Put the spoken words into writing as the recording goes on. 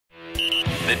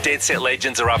The Dead Set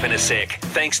Legends are up in a sec,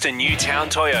 thanks to Newtown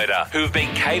Toyota, who've been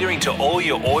catering to all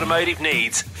your automotive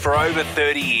needs for over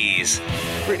 30 years.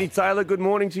 Brittany Taylor, good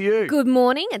morning to you. Good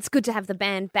morning. It's good to have the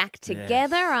band back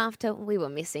together after we were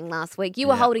missing last week. You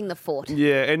were holding the fort.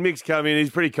 Yeah, and Mick's come in.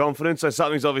 He's pretty confident, so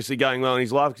something's obviously going well in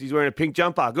his life because he's wearing a pink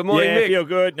jumper. Good morning, Mick. I feel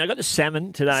good. Now, I got the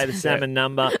salmon today, the salmon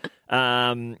number.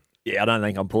 I don't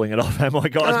think I'm pulling it off, am I,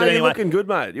 guys? No, but anyway, you're looking good,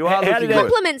 mate. You are looking good.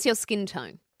 Compliments your skin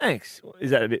tone. Thanks.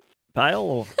 Is that a bit pale?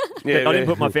 Or? Yeah, I didn't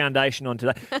put my foundation on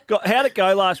today. How'd it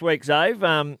go last week, Zave,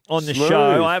 on the Smooth.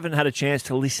 show? I haven't had a chance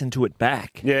to listen to it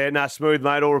back. Yeah, smooth,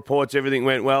 mate. All reports, everything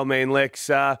went well. Me and Lex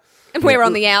We're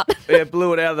on the out.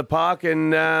 blew it out of the park,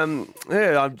 and I'm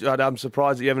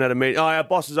surprised that you haven't had a meeting. Oh, our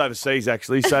boss is overseas,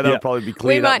 actually, so that'll probably be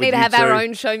cleared We up might with need to you have our too.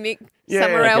 own show, Mick, Yeah,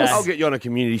 somewhere okay. else. I'll get you on a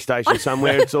community station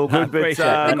somewhere. It's all good. But Appreciate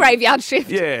that. The graveyard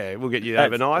shift. yeah, we'll get you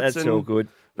That's overnights. all good.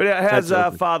 But how's That's all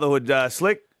good. fatherhood,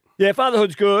 Slick? Yeah,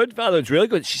 fatherhood's good. Fatherhood's really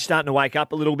good. She's starting to wake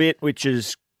up a little bit, which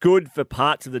is good for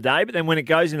parts of the day. But then when it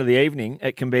goes into the evening,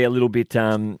 it can be a little bit of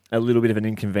an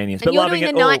inconvenience. And but you're loving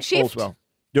doing it the all, night shift? all's well.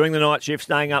 Doing the night shift,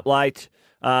 staying up late,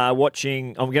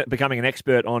 watching. I'm becoming an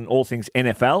expert on all things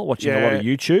NFL. Watching a lot of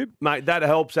YouTube. Mate, that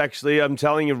helps, actually. I'm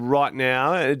telling you right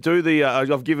now. Do the.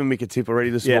 I've given Mick a tip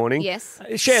already this morning. Yes.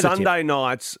 Share the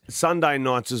tip. Sunday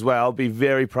nights as well. Be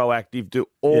very proactive. Do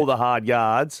all the hard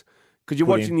yards because you're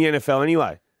watching the NFL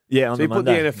anyway. Yeah, on So you the put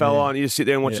Monday. the NFL on, you just sit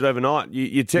there and watch it overnight.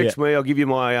 You text me, I'll give you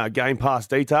my Game Pass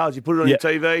details. You put it on your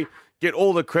TV, get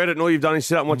all the credit, and all you've done is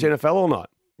sit up and watch NFL all night.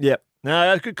 Yep. No,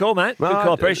 that's a good call, mate. Good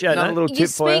call. Appreciate Another that. little You tip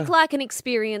for you. speak like an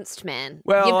experienced man.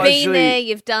 Well, you've been actually- there,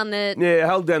 you've done it. Yeah, I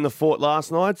held down the fort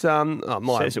last night.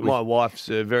 Says it My wife's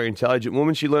a very intelligent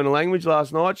woman. She learned a language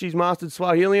last night. She's mastered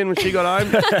Swahilian when she got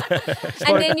home.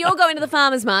 And then you're going to the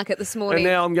farmer's market this And morning.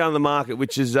 now I'm going to the market,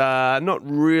 which is not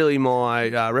really my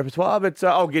repertoire, but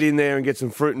I'll get in there and get some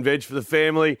fruit and veg for the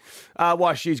family.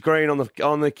 While she's green on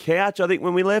the couch, I think,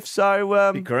 when we left.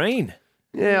 So, Green.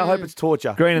 yeah, I hope it's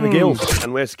torture. Green in the gills.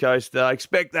 And West Coast,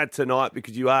 expect that tonight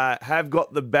because you have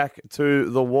got the back to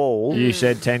the wall. You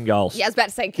said 10 goals. Yeah, I was about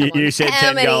to say, come on. You said How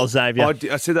 10 many? goals, Xavier.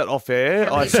 I said that off air.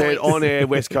 How I many said points? on air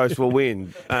West Coast will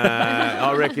win.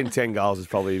 I reckon 10 goals is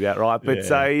probably about right. But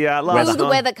Will last the night.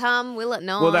 weather come? Will it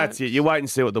not? Well, that's it. You wait and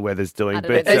see what the weather's doing. I don't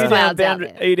know. But There's clouds out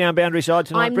there. Are you down boundary side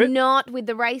tonight, I'm Britt? not with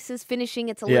the races finishing.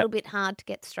 It's a Yeah. little bit hard to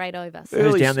get straight over. So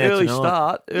Who's down there early tonight?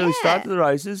 start. Early Yeah. start to the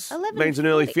races 11:40. means an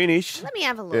early finish. let me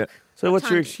have a look. Yeah. So what's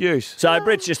your time? excuse? So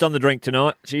Britt's just on the drink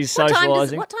tonight. She's What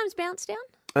socialising. time's bounce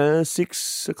down?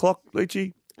 6 o'clock,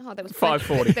 Leachy. Oh, there was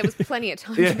 5:40. There was plenty of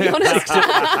time, to be honest.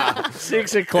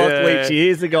 6 o'clock, Yeah. Leachy.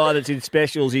 Here's the guy that's in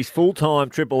specials. He's full-time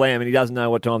Triple M and he doesn't know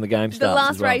what time the game The starts. last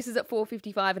as well. race is at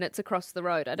 4:55 and it's across the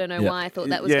road. I don't know Yeah. why I thought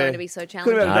that was Yeah. going to be so Could have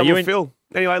challenging. had a double you en- fill.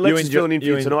 Anyway, Lex is enjoy- filling in for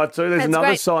you you en- tonight too. There's That's another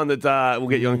great. sign that we'll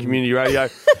get you on community radio.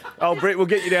 Oh, Britt, we'll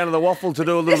get you down to the waffle to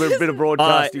do a little bit of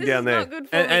broadcasting This down is there. not good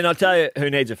for And me. I'll tell you who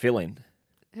needs a fill-in.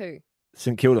 Who?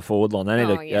 St Kilda forward line. They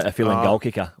need Oh, yeah. a fill-in goal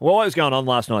kicker. Well, what was going on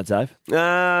last night, Zave?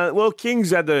 Well,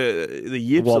 King's had the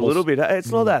yips a Wobbles. little bit.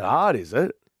 It's not that hard, is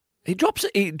it? He drops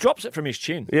it from his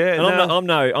chin. Yeah, and I'm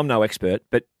no expert,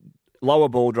 but lower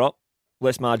ball drop,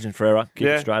 less margin for error, kick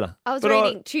Yeah. it straighter. I was But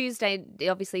reading Tuesday,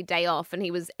 obviously day off, and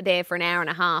he was there for an hour and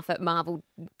a half at Marvel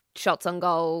shots on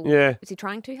goal. Yeah. Was he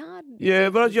trying too hard? Yeah,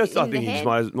 but I In think the he just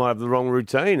head? might have the wrong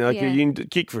routine. Like Yeah. you can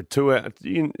kick for 2 hours,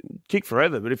 you can kick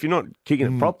forever, but if you're not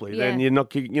kicking it properly, then Yeah. you're not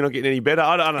getting any better.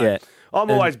 I don't know. Yeah.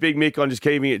 I'm always big Mick on just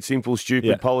keeping it simple, stupid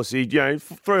Yeah. policy.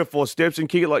 3 or 4 steps and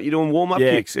kick it like you're doing warm up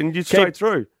Yeah. kicks, and just straight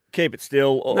through. Keep it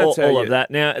still, all That's how of you-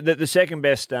 that. Now, the second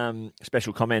best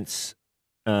special comments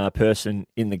person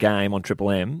in the game on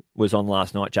Triple M was on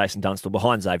last night, Jason Dunstall,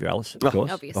 behind Xavier Ellis, of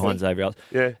course. Obviously. Behind Xavier Ellis.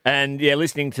 Yeah. And,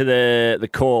 listening to the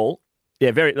call,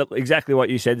 exactly what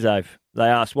you said, Xav. They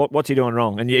asked, what's he doing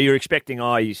wrong? And you're expecting,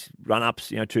 he's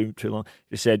run-ups, too long.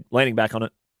 Just said, leaning back on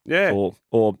it, Yeah. or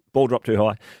ball drop too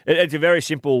high. It's a very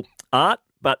simple art,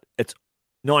 but it's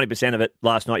 90% of it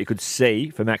last night you could see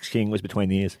for Max King was between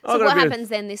the ears. So what happens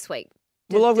then this week?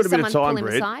 Well, I've got Does a bit of someone time, pull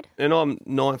him Brett, aside? and I'm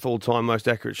 9th all-time most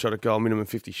accurate shot at goal, minimum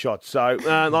 50 shots. So,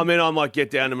 I might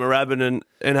get down to Moorabbin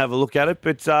and have a look at it.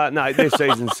 But, no, their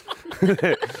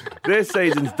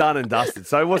season's done and dusted.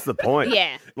 So what's the point?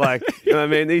 Yeah.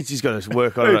 He's just got to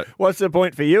work on it. What's the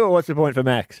point for you or what's the point for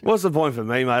Max? What's the point for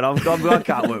me, mate? I can't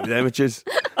work with amateurs.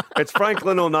 It's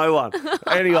Franklin or no one.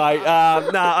 Anyway,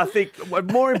 I think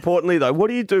more importantly, though, what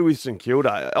do you do with St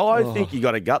Kilda? I think you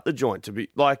got to gut the joint to be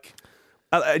like...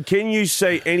 can you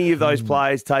see any of those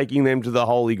players taking them to the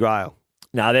Holy Grail?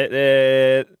 No,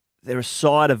 they're a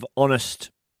side of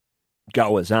honest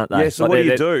goers, aren't they? Yeah, so what do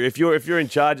you do? If you're in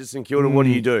charge at St Kilda, what do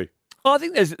you do? I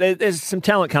think there's some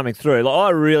talent coming through. Like, I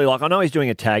really like. I know he's doing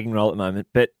a tagging role at the moment,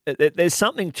 but there's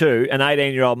something to an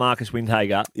 18-year-old Marcus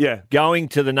Windhager going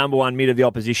to the number one mid of the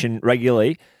opposition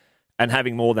regularly and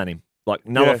having more than him, like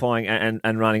nullifying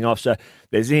and running off. So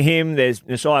there's him. There's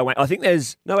Nasiah Wayne. I think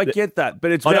there's I get that,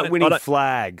 but it's about winning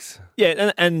flags.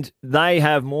 Yeah, and they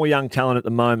have more young talent at the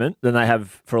moment than they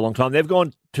have for a long time. They've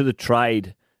gone to the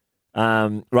trade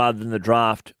rather than the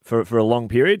draft for a long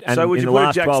period. And so would in you the put a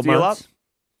last Jack 12 Steele months, up?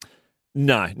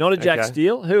 No, not a Jack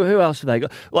Steele. Who else have they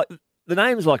got? Like the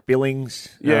names like Billings.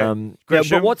 Gresham.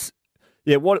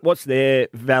 But what's their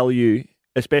value,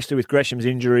 especially with Gresham's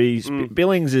injuries?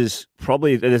 Billings is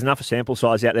probably there's enough sample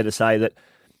size out there to say that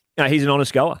he's an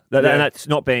honest goer. And that's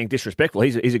not being disrespectful.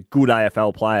 He's a good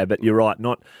AFL player, but you're right,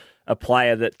 not a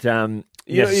player that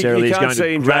necessarily you can't is see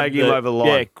going him to drag him over the line.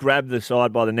 Yeah, grab the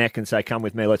side by the neck and say, "Come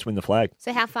with me, let's win the flag."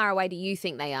 So how far away do you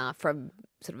think they are from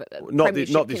sort of a Not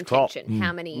premiership this crop. contention?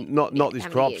 How many? Not this how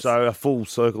many crop. years? So a full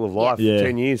circle of life, Yeah.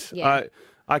 10 years. Yeah.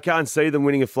 I can't see them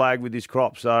winning a flag with this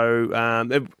crop. So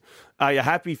are you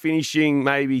happy finishing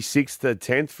maybe 6th to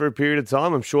 10th for a period of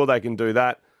time? I'm sure they can do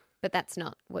that. But that's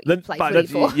not what you play But footy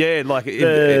for. yeah, like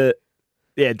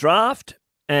draft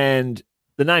and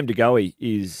the name DeGoey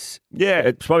is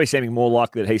it's probably seeming more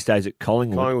likely that he stays at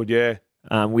Collingwood.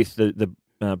 With the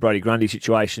Brodie Grundy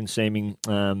situation seeming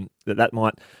that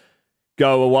might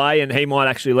go away and he might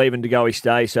actually leave and DeGoey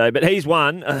stay. So, but he's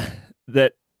one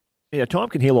that time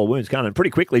can heal all wounds, can't it?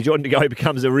 Pretty quickly, Jordan DeGoey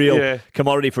becomes a real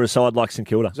commodity for a side like St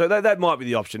Kilda. So that might be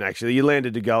the option, actually. You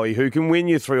landed DeGoey, who can win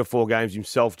you 3 or 4 games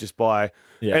himself just by...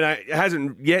 And he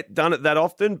hasn't yet done it that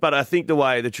often, but I think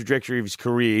the trajectory of his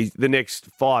career, the next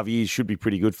 5 years should be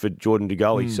pretty good for Jordan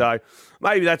DeGoey. So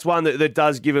maybe that's one that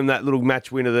does give him that little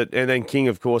match winner, and then King,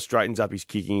 of course, straightens up his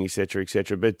kicking, etc.,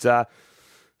 etc. But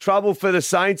trouble for the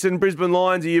Saints and Brisbane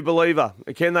Lions. Are you a believer?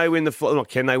 Can they win the flag? Not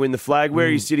can they win the flag? Where are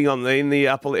you sitting in the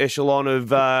upper echelon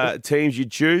of teams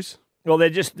you'd choose? Well,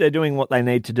 they're doing what they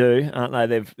need to do, aren't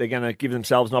they? They're going to give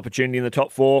themselves an opportunity in the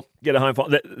top 4, get a home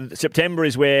final. September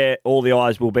is where all the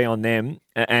eyes will be on them,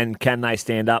 and can they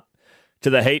stand up to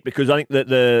the heat? Because I think that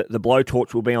the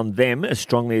blowtorch will be on them as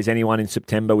strongly as anyone in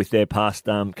September with their past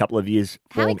couple of years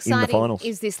How form in the exciting finals.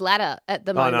 is this ladder at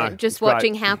the I moment? know. Just It's great.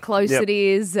 watching how close it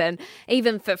is, and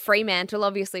even for Fremantle,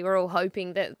 obviously we're all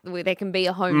hoping that there can be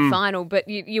a home final, but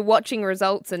you're watching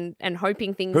results and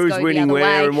hoping things Who's go the winning other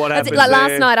where way. and what That's it. happens Like last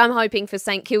there. night, I'm hoping for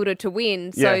St Kilda to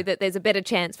win so Yeah. that there's a better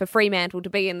chance for Fremantle to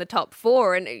be in the top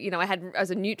 4. And I had,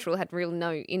 as a neutral, had real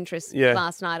no interest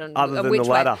last night on Other than which the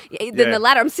ladder. way. Than Yeah. the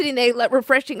ladder. I'm sitting there like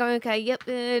refreshing, going, okay, yep,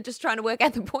 just trying to work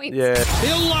out the points. Yeah.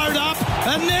 He'll load up,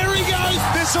 and there he goes.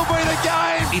 This will be the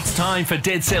game. It's time for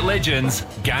Dead Set Legends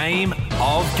Game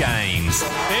of Games.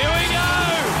 Here we go.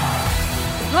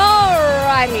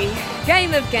 Alrighty,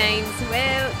 Game of Games.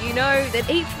 Well, you know that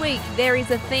each week there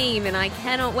is a theme, and I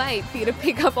cannot wait for you to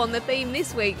pick up on the theme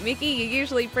this week. Mickey, you're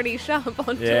usually pretty sharp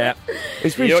on Yeah,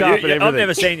 He's pretty sharp at everything. I've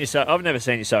never seen you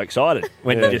so excited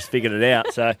when you just figured it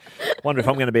out. So, wonder if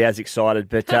I'm going to be as excited.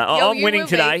 But I'm you winning will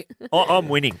today. I'm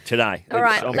winning today. All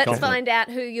right, I'm let's confident. find out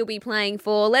who you'll be playing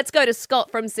for. Let's go to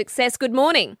Scott from Success. Good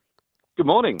morning. Good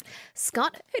morning.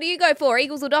 Scott, who do you go for,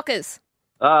 Eagles or Dockers?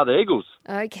 The Eagles.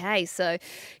 Okay, so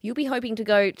you'll be hoping to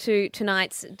go to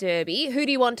tonight's derby. Who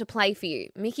do you want to play for you,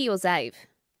 Mickey or Zave?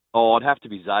 Oh, I'd have to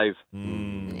be Zave.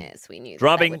 Yes, we knew that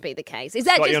Drubbing. would be the case. Is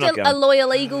that Scott, you're just not a going.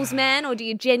 loyal Eagles man, or do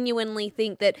you genuinely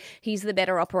think that he's the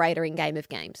better operator in Game of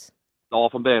Games? Oh,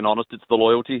 if I'm being honest, it's the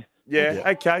loyalty. Yeah,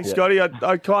 okay, Scotty,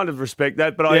 I kind of respect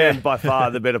that, but I am by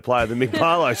far the better player than Mick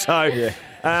Barlow. So,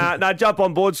 now jump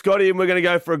on board, Scotty, and we're going to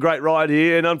go for a great ride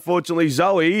here. And unfortunately,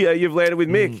 Zoe, you've landed with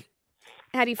Mick.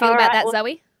 How do you feel All about right, that, well-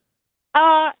 Zoe?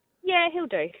 Yeah, he'll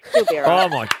do. He'll be all right. Oh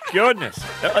my goodness!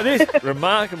 It is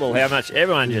remarkable how much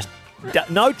everyone just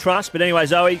no trust. But anyway,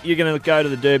 Zoe, you're going to go to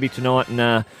the Derby tonight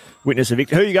and witness a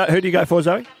victory. Who do you go for,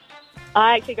 Zoe?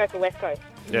 I actually go for West Coast.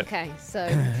 Yep. Okay, so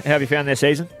How have you found their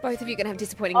season? both of you are going to have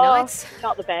disappointing Oh, nights.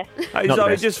 not the best. Hey, Not the Zoe,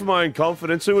 best. just for my own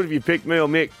confidence, who would have you picked, me or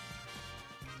Mick?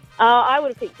 I would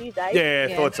have picked you, Dave. Yeah,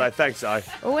 Yeah. thought so. Thanks, Zoe.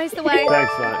 Always the way.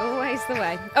 Thanks, mate. Always the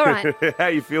way. All right. How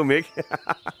you feel, Mick?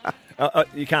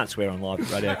 You can't swear on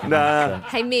live radio. can you? Nah.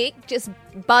 Hey, Mick, just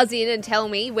buzz in and tell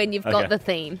me when you've Okay. got the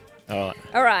theme. So, all right.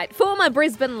 All right. Former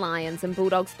Brisbane Lions and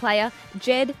Bulldogs player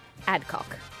Jed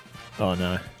Adcock. Oh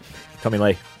no, Tommy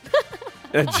Lee.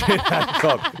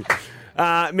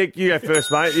 Mick, you go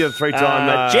first, mate. You're the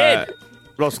three-time Jed.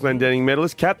 Ross Glendenning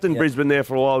medalist. Captain Brisbane there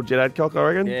for a while, Jed Adcock, I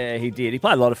reckon. Yeah, he did. He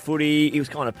played a lot of footy. He was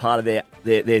kind of part of their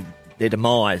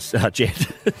demise, Jed.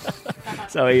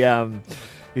 So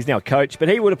he's now a coach, but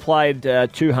he would have played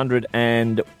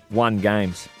 201 201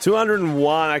 games.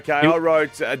 201. Okay, I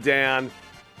wrote down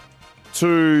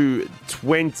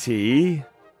 220.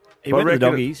 He went to the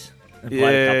Doggies and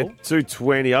played a couple.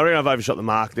 220. I reckon I've overshot the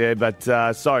mark there, but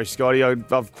sorry, Scotty,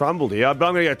 I've crumbled here. But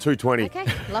I'm going to go 220. Okay,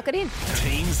 lock it in.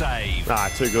 Team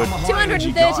Zave. Too good.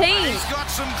 213. He's got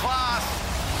some class.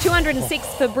 206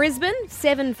 for Brisbane,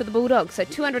 7 for the Bulldogs. So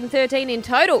 213 in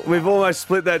total. We've almost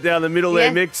split that down the middle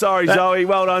there, Mick. Sorry, Zoe.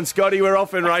 Well done, Scotty. We're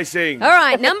off and racing. All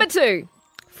right, number 2.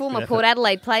 Former Port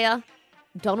Adelaide player,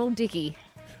 Donald Dickey.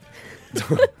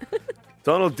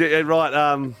 Donald Dickey, right.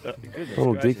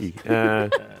 Donald Dickey. A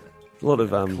lot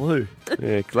of clue.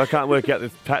 Yeah, 'cause I can't work out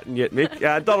the pattern yet, Mick.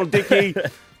 Donald Dickey.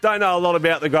 Don't know a lot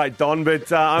about the great Don,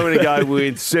 but I'm going to go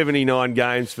with 79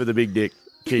 games for the big dick.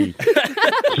 Key.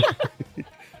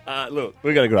 Look,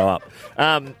 we've got to grow up.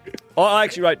 I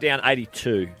actually wrote down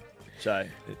 82. So,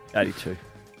 82.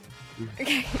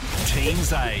 Okay. Team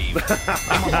Zave.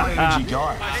 I'm a high energy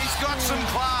guy. He's got some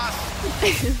class.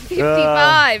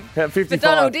 55 55. for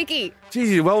Donald Dickey. Geez,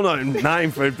 he's a well-known name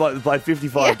for a bloke that played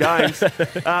 55 games.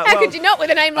 How could you not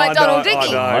with a name like Donald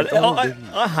Dickey?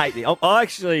 I hate it. I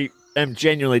actually am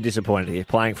genuinely disappointed here,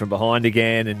 playing from behind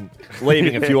again and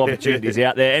leaving a few opportunities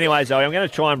out there. Anyway, Zoe, I'm going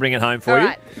to try and bring it home for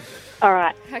you. All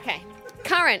right. Okay.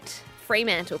 Current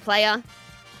Fremantle player.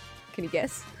 Can you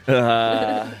guess?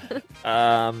 I've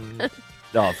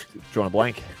drawn a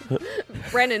blank.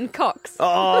 Brennan Cox.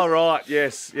 Oh, right.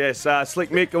 Yes. Slick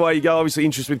Mick, away you go. Obviously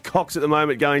interested with Cox at the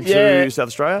moment going to South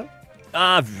Australia.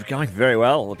 Going very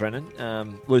well,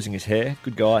 Brennan. Losing his hair.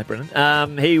 Good guy,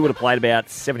 Brennan. He would have played about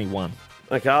 71.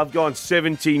 Okay, I've gone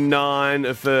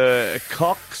 79 for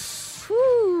Cox.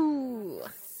 Ooh.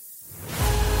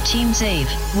 Team Zave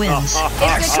wins.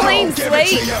 It's a clean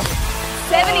sweep.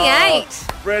 78.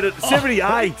 Brennan,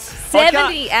 78.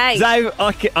 78. Dave,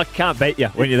 I can't beat you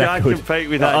when you're that good. Can't compete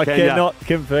with that, I can you? cannot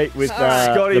compete with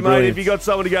Scotty, the mate, brilliance. have you got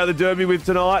someone to go to the Derby with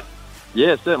tonight?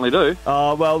 Yeah, certainly do.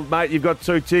 Oh, well, mate, you've got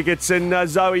 2 tickets. And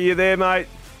Zoe, you there, mate?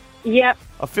 Yep.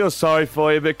 I feel sorry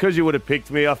for you, but because you would have picked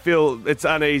me, I feel it's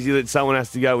uneasy that someone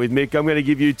has to go with Mick. I'm going to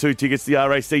give you 2 tickets to the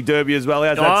RAC Derby as well.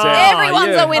 How's that sound?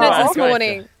 Everyone's a winner this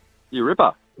morning. You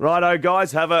ripper. Righto,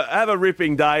 guys, have a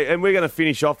ripping day, and we're going to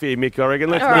finish off here, Mick, I reckon.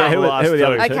 Let's All know right. the last who are the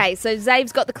two. other two? Okay, so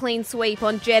Zave's got the clean sweep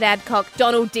on Jed Adcock,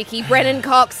 Donald Dickey, Brennan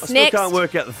Cox. I still Next, can't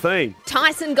work out the theme.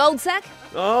 Tyson Goldsack.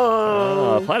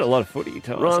 Oh. I played a lot of footy,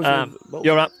 Thomas. Rhymes with-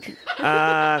 You're up.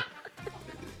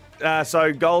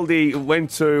 So Goldie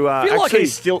went to... I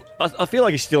feel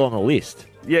like he's still on the list.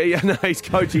 Yeah, no, he's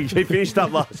coaching. He finished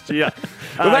up last year.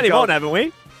 We've had him on, haven't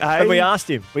we? And we asked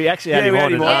him. We actually had him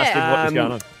on and asked him what was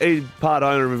going on. He's part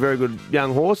owner of a very good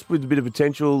young horse with a bit of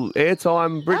potential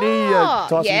airtime, Brittany.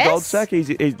 Tyson yes. Goldsack. His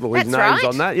name's right.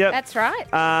 on that. Yep. That's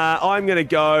right. I'm going to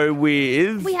go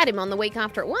with... We had him on the week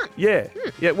after it won. Yeah.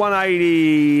 Yeah,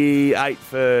 188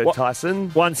 for What? Tyson.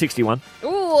 161.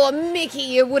 Ooh, Mickey,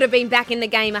 you would have been back in the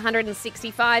game,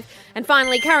 165. And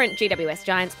finally, current GWS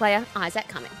Giants player, Isaac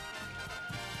Cumming.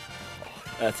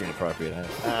 That's inappropriate.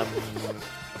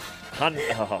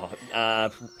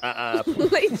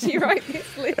 Leach, you wrote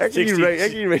this list. How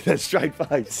can you read that straight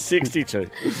face? 62.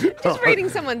 Just reading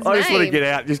someone's I name. just want to get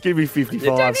out. Just give me 55.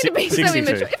 Don't need to be so 62.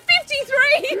 immature.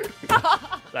 53!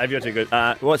 Dave, you're too good.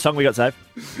 What song we got, Dave?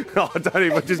 Oh, don't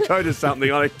even. Just go to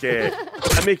something. I don't care.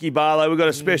 Mickey Barlow, we've got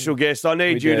a special guest. I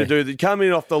need you to do that. Come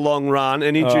in off the long run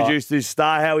and introduce this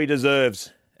star how he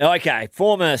deserves. Okay,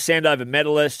 former Sandover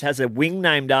medalist, has a wing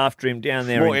named after him down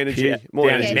there More in energy. down More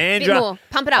in energy. Bit Mandurah. more.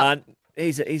 Pump it up.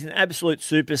 He's an absolute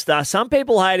superstar. Some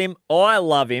people hate him. I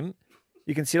love him.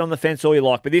 You can sit on the fence all you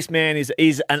like, but this man is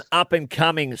an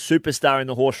up-and-coming superstar in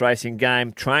the horse racing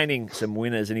game, training some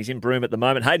winners, and he's in Broome at the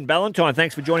moment. Hayden Ballantyne,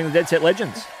 thanks for joining the Dead Set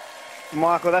Legends.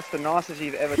 Michael, that's the nicest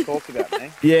you've ever talked about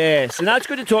me. Yeah, so no, it's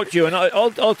good to talk to you, and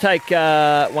I'll take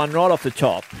one right off the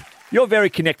top. You're very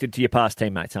connected to your past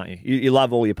teammates, aren't you? You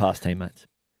love all your past teammates.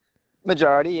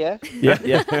 Majority, yeah.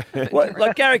 Yeah. Well,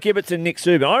 like Garrick Ibbotts and Nick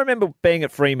Subin. I remember being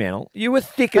at Fremantle. You were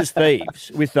thick as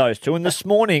thieves with those two. And this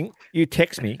morning, you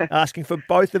text me asking for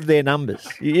both of their numbers.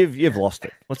 You've lost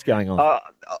it. What's going on?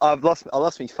 I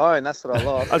lost my phone. That's what I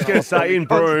lost. I was going to say, in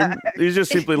Broome, you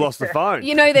just simply lost the phone.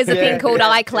 You know there's a thing called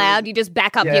iCloud. You just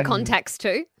back up your contacts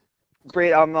too.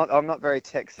 Brett, I'm not very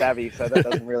tech savvy, so that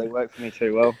doesn't really work for me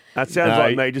too well. That sounds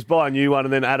like me. Just buy a new one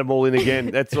and then add them all in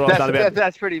again. That's what I've done about.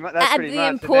 That's pretty much. Add the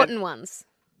important ones.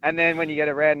 And then when you get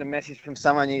a random message from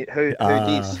someone who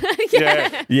dis.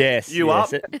 Yeah. Yes. You up?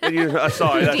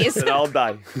 Sorry, that's an old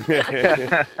day.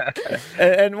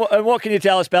 And what can you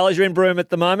tell us, Bellas? You're in Broome at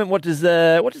the moment. What does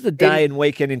the day and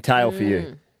weekend entail for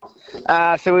you?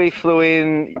 So we flew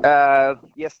in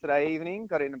yesterday evening.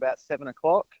 Got in about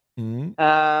 7:00.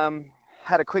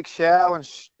 had a quick shower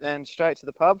and straight to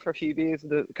the pub for a few beers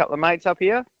with a couple of mates up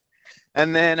here.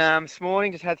 And then this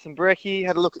morning just had some brekkie,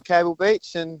 had a look at Cable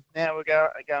Beach, and now we're going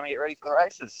to get ready for the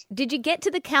races. Did you get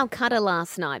to the Calcutta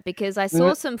last night? Because I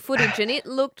saw some footage and it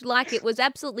looked like it was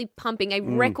absolutely pumping, a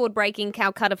record-breaking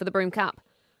Calcutta for the Broome Cup.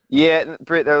 Yeah,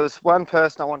 Britt, there was one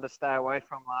person I wanted to stay away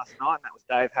from last night, and that was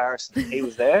Dave Harrison. He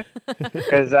was there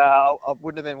because I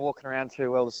wouldn't have been walking around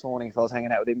too well this morning if I was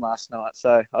hanging out with him last night.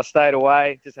 So I stayed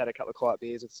away, just had a couple of quiet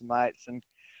beers with some mates, and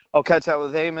I'll catch up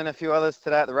with him and a few others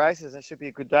today at the races. It should be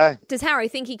a good day. Does Harry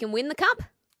think he can win the Cup?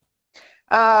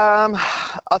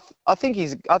 I think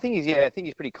he's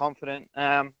pretty confident.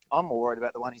 I'm more worried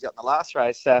about the one he's got in the last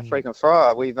race, Frequent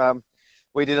Flyer.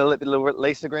 We did a little bit of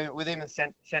lease agreement with him and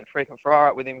sent Frequent Flyer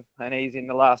up with him, and he's in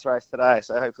the last race today.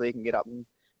 So hopefully he can get up and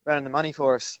run the money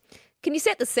for us. Can you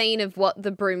set the scene of what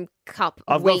the Broome Cup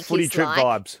I've week got footy is trip like?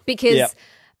 vibes. Because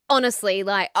honestly,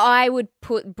 like I would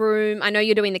put Broome. I know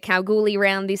you're doing the Kalgoorlie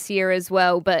round this year as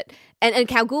well, but and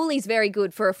Kalgoorlie's very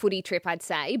good for a footy trip, I'd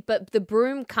say. But the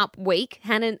Broome Cup week,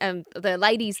 the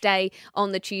Ladies' Day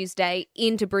on the Tuesday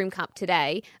into Broome Cup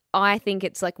today, I think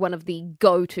it's like one of the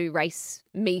go-to race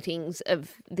meetings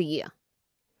of the year.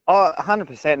 Oh,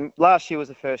 100%. Last year was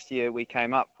the first year we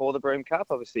came up for the Broome Cup.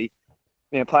 Obviously,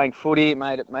 playing footy, it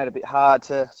made it a bit hard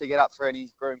to get up for any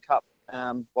Broome Cup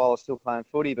while I was still playing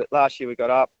footy. But last year we got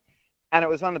up, and it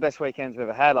was one of the best weekends we've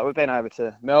ever had. Like, we've been over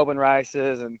to Melbourne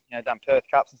races and done Perth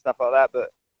Cups and stuff like that. But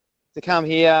to come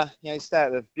here, stay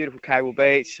at the beautiful Cable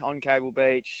Beach, on Cable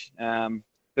Beach.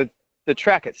 The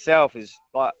track itself is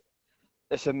like,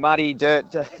 it's a muddy dirt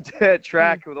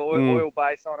track with oil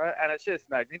base on it, and it's just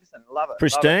magnificent. Love it.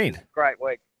 Pristine. Love it. Great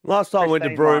week. Last time I went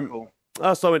to Broome, I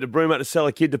had to sell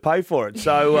a kid to pay for it.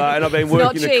 So, and I've been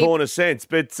working the corner since.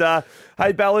 But,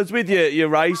 hey, Ballards, with your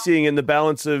racing and the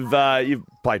balance of, you've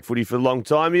played footy for a long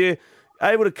time, are you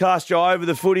able to cast your eye over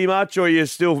the footy much, or are you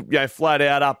still flat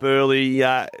out up early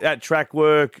at track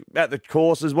work, at the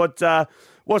courses? What's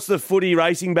the footy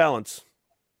racing balance?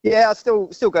 Yeah, I still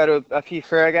go to a few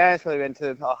fair games. Probably been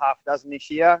to half a dozen this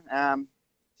year.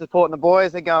 Supporting the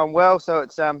boys, they're going well, so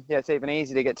it's even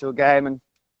easier to get to a game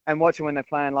and watching when they're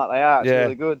playing like they are. It's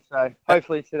really good. So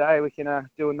hopefully today we can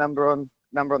do a number on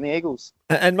the Eagles.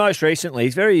 And most recently,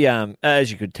 he's very,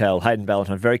 as you could tell, Hayden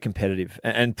Ballantyne, very competitive.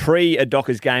 And pre a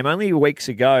Dockers game, only weeks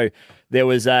ago, there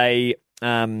was a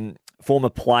former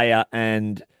player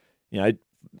and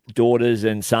daughters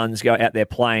and sons go out there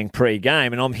playing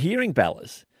pre-game, and I'm hearing,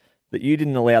 Ballas, that you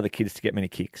didn't allow the kids to get many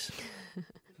kicks.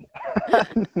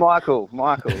 Michael,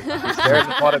 he's stirring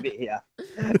the pot a bit here.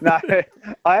 No,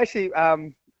 I actually,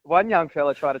 one young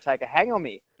fella tried to take a hang on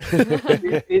me.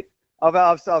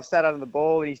 I've sat under the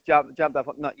ball and he's jumped up.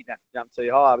 Not you don't jump too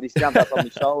high, but he's jumped up on my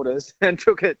shoulders and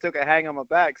took a hang on my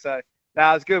back. So it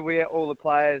was good. We all the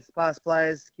players, past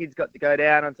players, kids got to go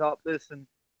down on top of this and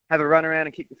have a run around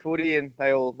and kick the footy, and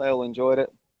they all enjoyed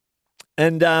it.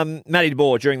 And Matty de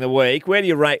Boer during the week, where do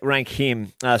you rank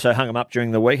him? So hung him up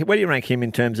during the week. Where do you rank him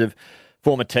in terms of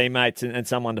former teammates and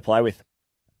someone to play with?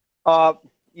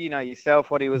 You know yourself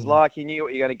what he was like. You knew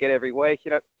what you're going to get every week.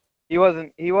 He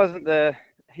wasn't the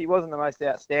most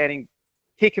outstanding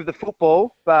kick of the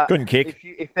football, but couldn't kick.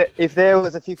 If there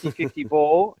was a 50-50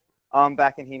 ball, I'm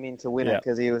backing him in to win it,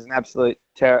 because he was an absolute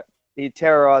terror. He'd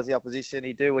terrorise the opposition.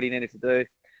 He'd do what he needed to do.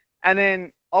 And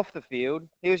then off the field,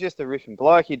 he was just a riffing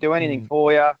bloke. He'd do anything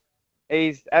for you.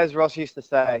 He's, as Ross used to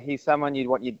say, he's someone you'd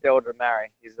want your daughter to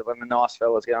marry. He's one of the nice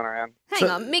fellas going around. Hang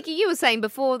on, Mickey, you were saying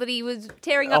before that he was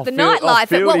tearing up the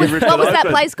nightlife. What was that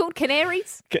place called?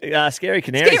 Canaries? Scary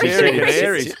Canaries. Scary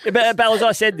Canaries. But as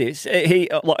I said this, he,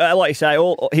 like you say,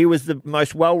 he was the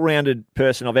most well-rounded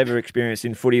person I've ever experienced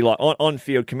in footy. Like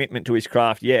on-field commitment to his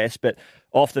craft, yes, but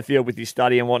off the field with his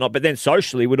study and whatnot. But then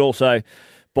socially would also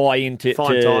buy into to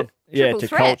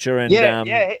culture and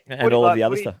all of the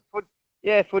other stuff.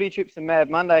 Footy trips and Mad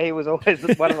Monday. He was always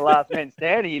one of the last men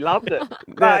standing. He loved it.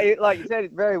 But like you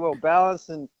said, very well balanced,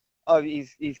 and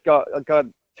he's got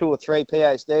 2 or 3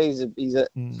 PhDs. He's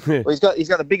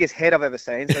got the biggest head I've ever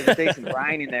seen. So there's a decent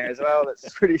brain in there as well.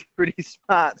 That's pretty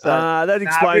smart. So that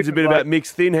explains a bit about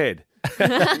Mick's thin head.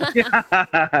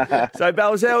 So,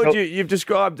 Ballas, how would you've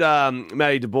described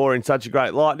Matty de Boer in such a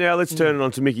great light. Now let's turn it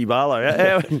on to Mickey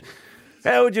Barlow.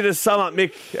 How would you just sum up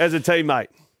Mick as a teammate?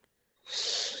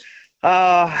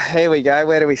 Here we go.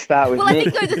 Where do we start with Mick? I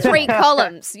think those are 3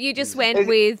 columns. You just went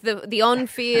with the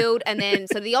on-field, and then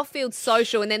so the off-field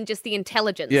social, and then just the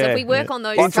intelligence. So if we work on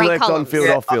those 3 columns. On-field,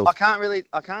 off-field.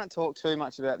 I can't talk too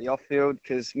much about the off-field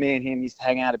because me and him used to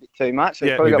hang out a bit too much. So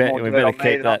we better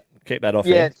keep that off.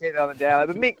 Yeah, keep that on the down.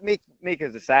 But Mick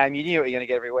is the same. You knew what you're going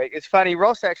to get every week. It's funny,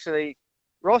 Ross actually,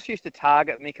 Ross used to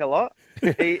target Mick a lot.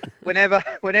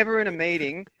 Whenever in a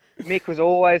meeting, Mick was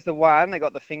always the one that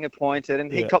got the finger pointed,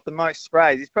 and he copped the most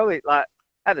sprays. He's probably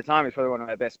at the time, he's probably one of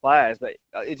our best players, but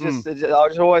I just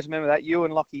always remember that. You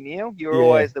and Lockie Neal, you were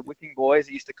always the whipping boys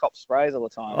that used to cop sprays all the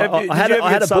time. I had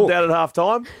a subbed out at half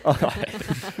time.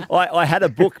 I had a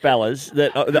book, Ballas,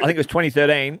 that I think it was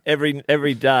 2013.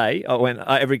 Every day,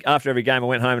 after every game, I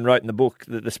went home and wrote in the book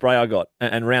the spray I got,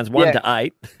 and rounds 1 to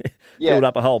 8 filled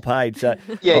up a whole page. So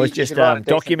I was just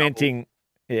documenting.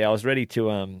 Yeah, I was ready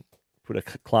to put a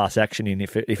class action in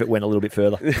if it went a little bit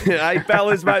further. Hey,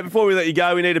 Ballas, mate, before we let you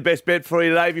go, we need a best bet for you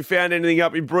today. Have you found anything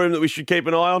up in Broome that we should keep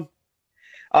an eye on?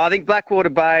 I think Blackwater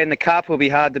Bay in the Cup will be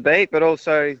hard to beat, but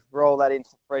also roll that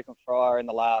into Frequent Fryer in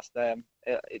the last.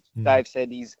 Dave said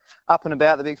he's up and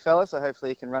about, the big fella, so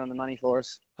hopefully he can run on the money for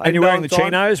us. And you're wearing the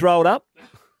chinos rolled up?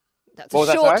 That's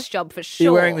a shorts job for sure.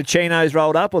 You're wearing the chinos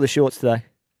rolled up or the shorts today?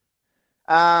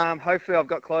 Hopefully I've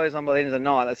got clothes on by the end of the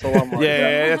night. That's all I'm worried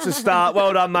about. That's a start.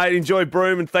 Well done, mate. Enjoy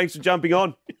Broome, and thanks for jumping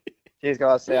on. Cheers,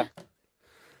 guys. See ya.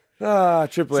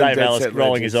 Triple M. Alice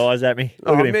rolling his eyes at me.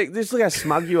 Look at him. Mick, just look how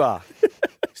smug you are.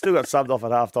 Still got subbed off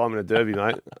at half time in a derby,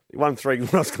 mate. You won 3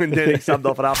 Ross Glendinning, subbed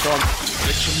off at half time.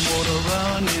 Let your motor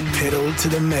run and pedal to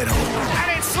the metal.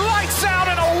 And it's lights out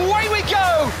and away we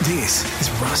go. This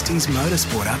is Rusty's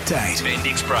Motorsport Update.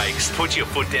 Bendix Brakes. Put your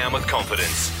foot down with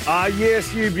confidence.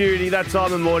 Yes, you beauty. That time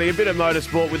of the morning. A bit of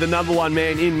motorsport with the number one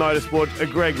man in motorsport,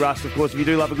 Greg Rust. Of course, if you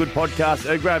do love a good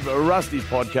podcast, grab Rusty's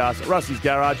podcast, Rusty's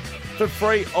Garage, for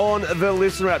free on the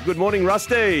Listener app. Good morning,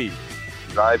 Rusty.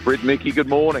 Hey, Britt, Mickey, good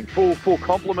morning. Full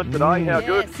complement today. How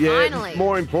good? Finally.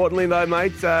 More importantly, though,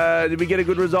 mate, did we get a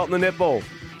good result in the netball?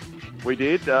 We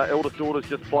did. Eldest daughters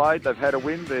just played. They've had a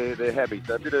win. They're happy.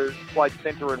 So a bit of played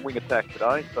centre and wing attack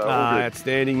today. So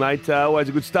outstanding, mate. Always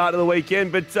a good start to the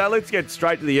weekend. But let's get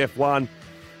straight to the F1.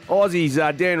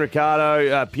 Aussies, Dan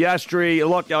Ricciardo, Piastri, a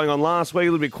lot going on last week,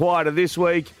 a little bit quieter this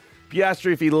week.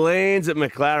 Piastri, if he lands at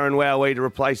McLaren, wowee, to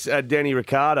replace Danny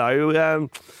Ricciardo,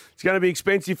 it's going to be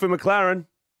expensive for McLaren.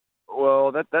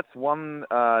 Well, that's one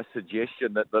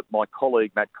suggestion that my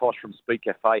colleague Matt Kosh from Speed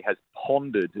Cafe has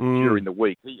pondered during the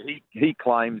week. He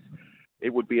claims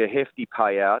it would be a hefty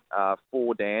payout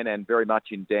for Dan and very much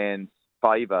in Dan's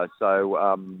favour.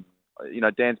 So,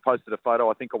 Dan's posted a photo,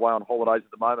 I think, away on holidays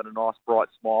at the moment, a nice bright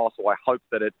smile. So I hope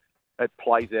that it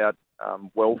plays out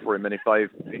well for him. And if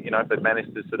they've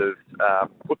managed to sort of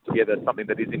put together something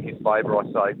that is in his favour, I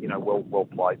say, well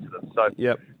played to them.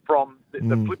 So from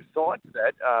the flip side to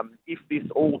that, if this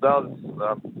all does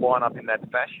line up in that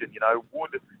fashion,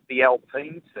 would the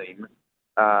Alpine team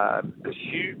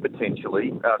pursue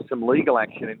potentially some legal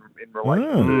action in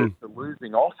relation to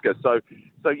losing Oscar? So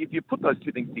if you put those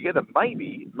two things together,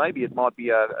 maybe it might be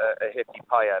a hefty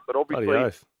payout. But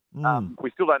obviously,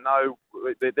 we still don't know.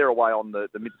 They're away on the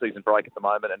mid-season break at the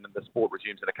moment, and the sport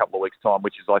resumes in a couple of weeks' time,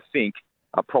 which is, I think,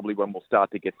 probably when we'll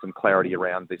start to get some clarity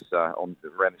around this around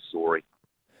this story.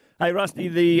 Hey, Rusty,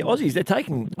 the Aussies, they're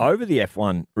taking over the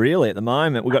F1 really at the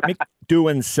moment. We've got Mick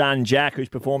Doohan's son, Jack, who's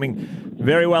performing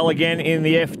very well again in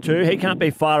the F2. He can't be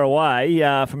far away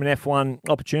from an F1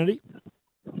 opportunity.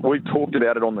 We've talked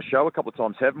about it on the show a couple of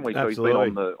times, haven't we? Absolutely. So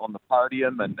he's been on the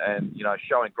podium and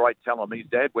showing great talent. His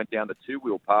dad went down the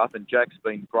two-wheel path, and Jack's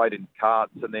been great in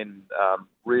karts, and then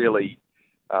really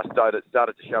started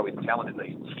to show his talent in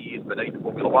these tiers beneath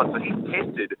Formula One. So he's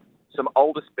tested some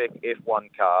older spec F1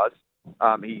 cars.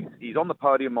 He's on the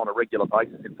podium on a regular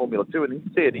basis in Formula 2, and he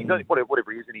said he's only,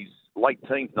 whatever he is in his late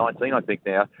teens, 19 I think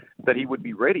now, that he would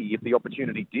be ready if the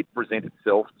opportunity did present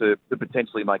itself to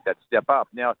potentially make that step up.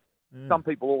 Now, some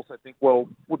people also think, well,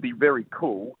 it would be very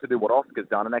cool to do what Oscar's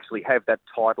done and actually have that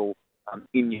title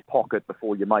in your pocket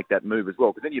before you make that move as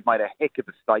well, because then you've made a heck of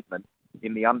a statement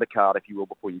in the undercard, if you will,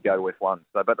 before you go to F1.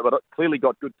 So, but clearly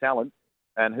got good talent.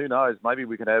 And who knows, maybe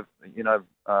we could have,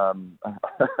 a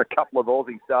couple of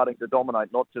Aussies starting to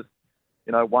dominate, not just,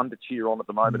 one to cheer on at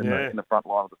the moment in the front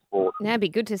line of the sport. That'd be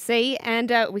good to see.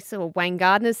 And we saw Wayne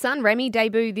Gardner's son, Remy,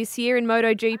 debut this year in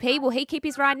MotoGP. Will he keep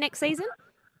his ride next season?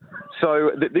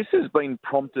 So this has been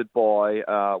prompted by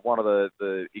one of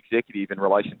the executive in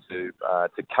relation to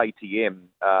KTM,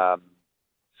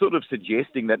 sort of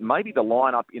suggesting that maybe the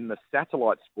lineup in the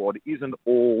satellite squad isn't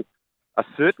all a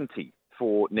certainty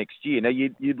for next year. Now,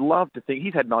 you'd love to think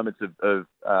he's had moments of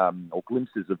or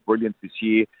glimpses of brilliance this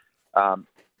year.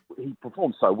 He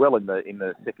performed so well in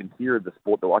the second tier of the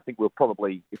sport, though I think we're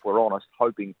probably, if we're honest,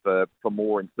 hoping for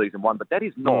more in season one. But that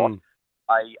is not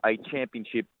a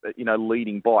championship,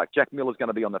 leading bike. Jack Miller's going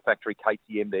to be on the factory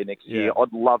KTM there next year.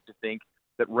 I'd love to think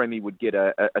that Remy would get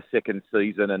a second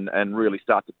season and really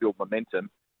start to build momentum.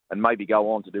 and maybe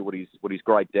go on to do what his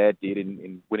great dad did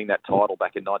in winning that title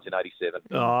back in 1987.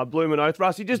 Oh, blooming oath.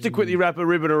 Rusty, just to quickly wrap a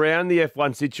ribbon around the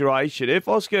F1 situation, if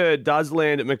Oscar does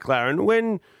land at McLaren,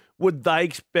 when would they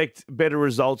expect better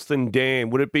results than Dan?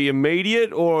 Would it be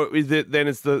immediate, or is it then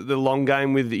it's the long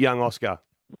game with young Oscar?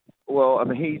 Well, I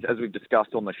mean, he's, as we've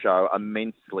discussed on the show,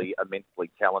 immensely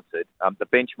talented. The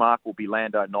benchmark will be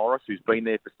Lando Norris, who's been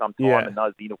there for some time and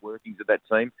knows the inner workings of that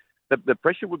team. The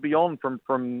pressure would be on from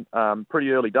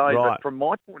pretty early days. Right. But from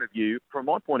my point of view,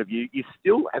 you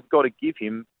still have got to give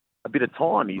him a bit of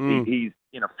time. He's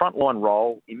in a frontline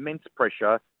role, immense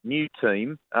pressure, new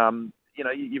team.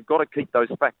 You've got to keep those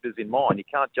factors in mind. You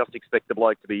can't just expect the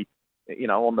bloke to be,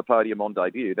 on the podium on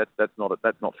debut. That's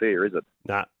not fair, is it?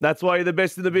 Nah, that's why you're the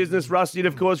best in the business, Rusty. And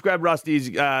of course, grab Rusty's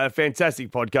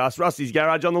fantastic podcast, Rusty's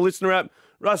Garage, on the Listener app.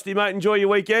 Rusty, mate, enjoy your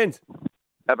weekend.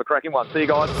 Have a cracking one. See you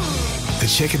guys. The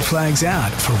checkered flag's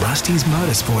out for Rusty's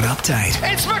Motorsport Update.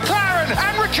 It's McLaren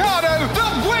and Ricciardo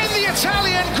that win the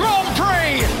Italian Grand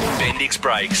Prix. Bendix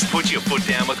Brakes. Put your foot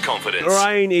down with confidence.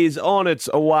 Rain is on its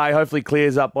way. Hopefully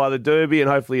clears up by the Derby,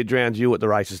 and hopefully it drowns you at the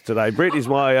races today. Britt, is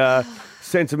my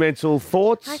sentimental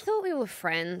thoughts. I thought we were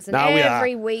friends, and No, we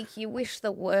every week you wish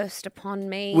the worst upon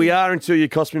me. We are, until you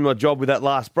cost me my job with that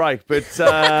last break. But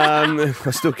I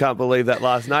still can't believe that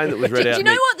last name that was read out. Do you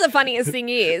know what the funniest thing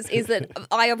is? Is that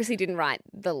I obviously didn't write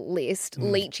the list.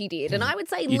 Leachy did. And I would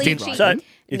say Leachy...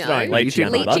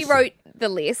 Leachy wrote the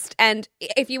list. And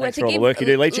if you were to give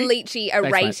Leachy a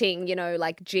rating,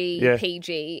 like G,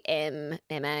 PG, M,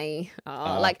 MA,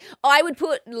 like I would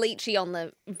put Leachy on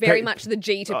the very much the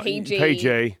G to PG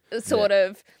sort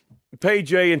of...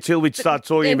 PG until we start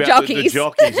talking about the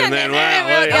jockeys, and then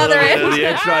the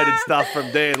X-rated stuff from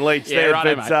Dan Leach there.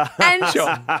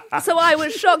 So I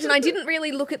was shocked, and I didn't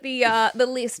really look at the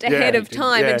list ahead of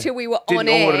time until we were on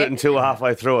air. Didn't audit it until we're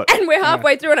halfway through it. And we're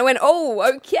halfway through, and I went, oh,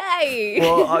 okay.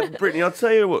 Well, Brittany, I'll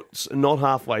tell you what's not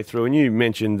halfway through, and you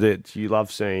mentioned that you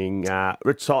love seeing, the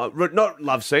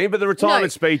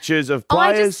retirement speeches of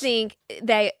players. I just think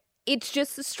it's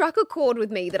just struck a chord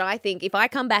with me that I think if I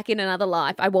come back in another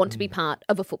life, I want to be part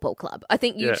of a football club. I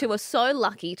think you two are so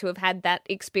lucky to have had that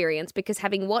experience, because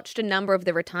having watched a number of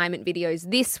the retirement videos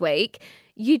this week,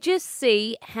 you just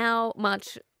see how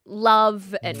much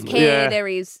love and care there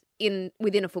is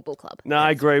within a football club. No,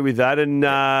 I agree with that. And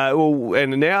now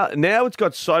it's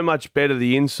got so much better,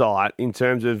 the insight in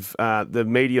terms of the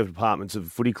media departments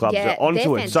of footy clubs are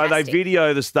onto it. So they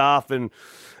video the staff and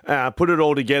put it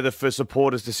all together for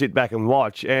supporters to sit back and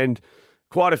watch. And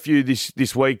quite a few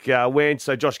this week went.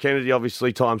 So Josh Kennedy,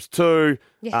 obviously, times two.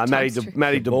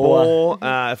 Matty De Boer,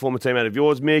 former teammate of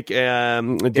yours, Mick.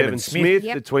 Devon Smith,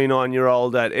 the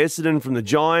 29-year-old at Essendon from the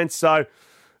Giants. So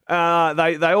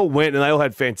they all went, and they all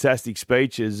had fantastic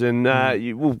speeches. And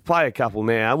we'll play a couple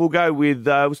now. We'll go with,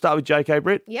 we'll start with JK,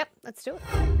 Britt. Yep, let's do it.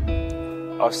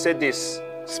 I've said this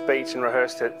speech and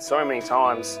rehearsed it so many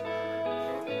times.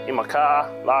 In my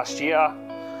car last year,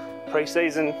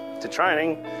 pre-season to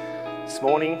training, this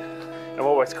morning, and I've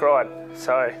always cried.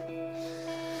 So,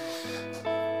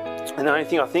 and the only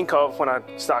thing I think of when I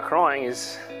start crying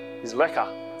is Lecker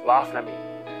laughing at me.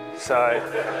 So,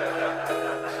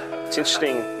 it's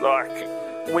interesting, like,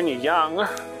 when you're young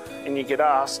and you get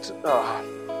asked,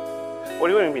 what do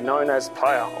you want to be known as a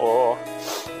player, or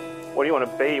what do you want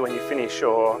to be when you finish,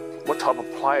 or what type of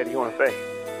player do you want to be?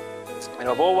 And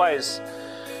I've always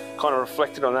kind of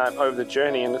reflected on that over the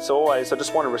journey, and it's always, I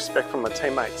just want respect from my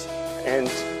teammates. And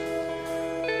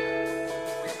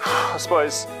I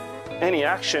suppose any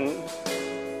action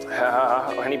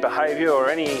or any behaviour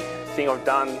or anything I've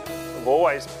done, I've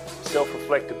always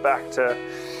self-reflected back to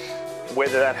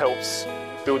whether that helps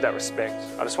build that respect.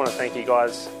 I just want to thank you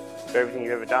guys for everything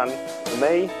you've ever done for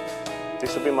me.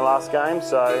 This will be my last game,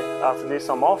 so after this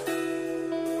I'm off.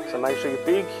 So make sure you're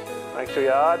big, make sure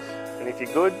you're hard, and if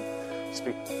you're good, just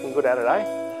be good at it, eh?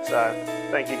 So,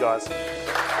 thank you guys.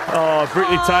 Oh,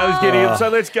 Brittany Taylor's getting it. So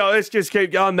let's go. Let's just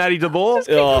keep going. Matty De Boer. Just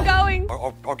keep going.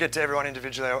 I'll get to everyone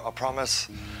individually, I promise.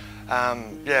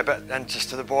 And just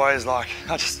to the boys, like,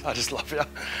 I just love you.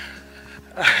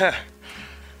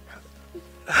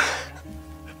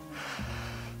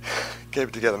 Keep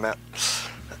it together, Matt.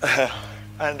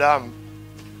 And I'll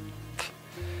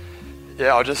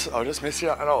just miss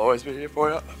you, and I'll always be here for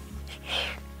you.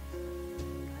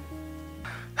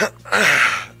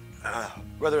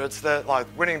 Whether it's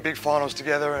winning big finals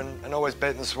together and always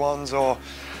beating the Swans, or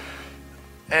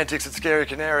antics at Scary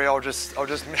Canary, I'll just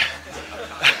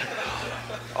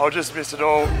miss it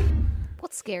all.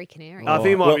 What's Scary Canary? I think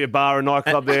it might be a bar or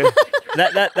nightclub there.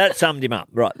 That summed him up,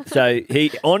 right? So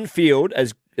he on field,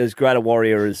 as as great a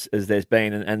warrior as there's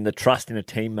been, and the trust in a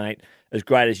teammate as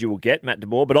great as you will get, Matt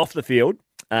DeBoer. But off the field,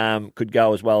 could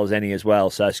go as well as any as well.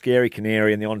 So Scary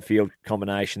Canary and the on-field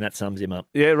combination, that sums him up.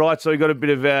 Yeah, right. So he got a bit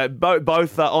of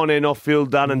both on and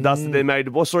off-field done and dusted there, mate.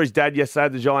 I saw his dad yesterday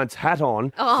had the Giants hat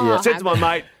on. Oh, I said to my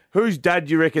mate, whose dad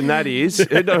do you reckon that is? I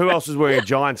didn't know who else was wearing a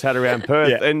Giants hat around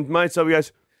Perth. Yeah. And mate, so he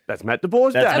goes, that's Matt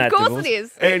DeBoer's dad. Of course it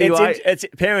is. Anyway.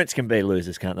 Parents can be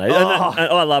losers, can't they? Oh. And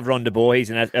I love Ron DeBoer. He's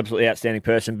an absolutely outstanding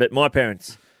person. But my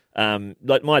parents...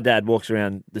 like my dad walks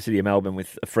around the city of Melbourne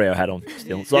with a Freo hat on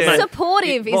still. So like,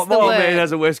 supportive is the word. My man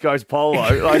has a West Coast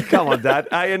polo. Like, come on, Dad.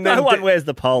 Hey, and then no one wears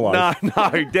the polo.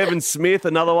 No. Devon Smith,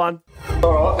 another one.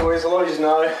 All right, boys. A lot of you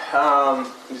know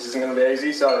this isn't going to be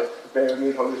easy, so bear with me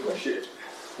if I lose my shit.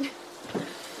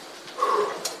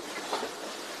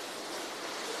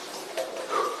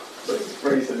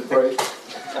 Breathe.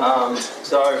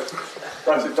 So,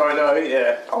 those that don't know,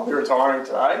 I'll be retiring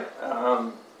today.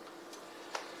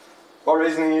 My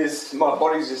reasoning is my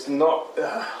body's just not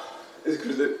as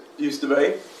good as it used to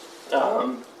be.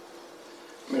 I'm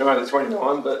only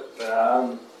 29, but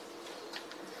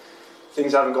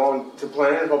things haven't gone to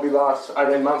plan. Probably last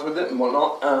 18 months with it and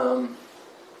whatnot.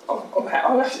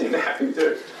 I'm actually happy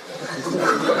too.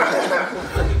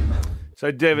 So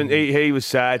Devon, he was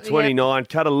sad, 29,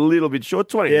 cut a little bit short,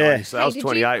 29. Yeah. So I was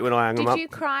 28 when I hung him up. Did you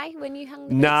cry when you hung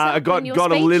the Nah, I got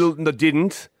a little, no,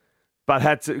 didn't. But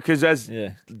had to, because as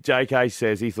JK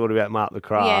says, he thought about Mark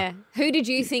Lacroix. Yeah. Who did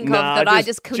you think of that I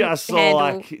just couldn't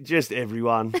handle? Just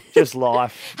everyone. Just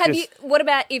life. What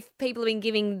about if people have been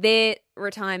giving their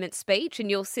retirement speech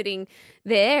and you're sitting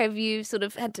there? Have you sort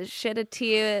of had to shed a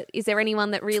tear? Is there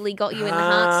anyone that really got you in the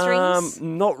heartstrings?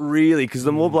 Not really, because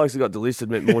the more blokes that got delisted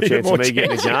meant more chance of me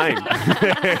getting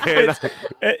a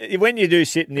game. When you do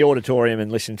sit in the auditorium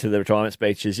and listen to the retirement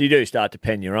speeches, you do start to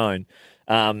pen your own.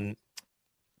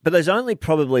 But there's only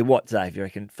probably, what, Dave, you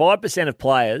reckon? 5% of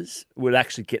players would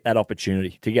actually get that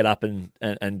opportunity to get up and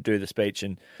do the speech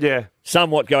and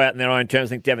somewhat go out in their own terms.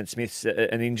 I think Devon Smith's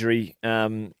an injury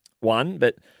one,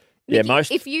 but Mickey,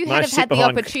 most if you had had the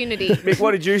opportunity. Mick,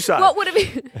 what did you say? What would have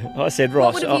been? I said,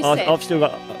 Ross, I've still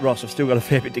got a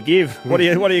fair bit to give. What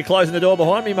are you closing the door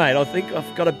behind me, mate? I think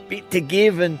I've got a bit to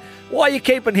give, and why are you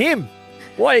keeping him?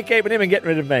 Why are you keeping him and getting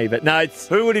rid of me? But no, it's...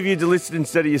 Who would have you delisted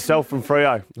instead of yourself from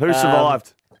Freo? Who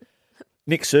survived?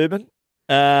 Nick Subban.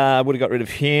 Would have got rid of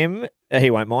him.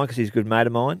 He won't mind because he's a good mate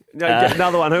of mine.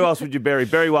 Another one. Who else would you bury?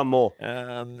 Bury one more.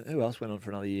 Who else went on for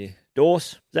another year?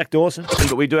 Zach Dawson.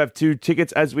 But we do have 2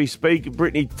 tickets as we speak.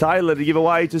 Brittany Taylor to give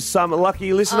away to some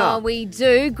lucky listener. Oh, we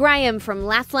do. Graham from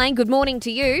Lathlane. Good morning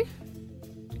to you.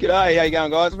 G'day. How you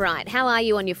going, guys? Right. How are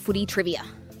you on your footy trivia?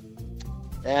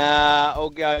 I'll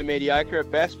go mediocre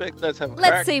at best, but let's have a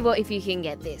crack. Let's see if you can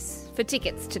get this. For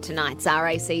tickets to tonight's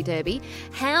RAC Derby,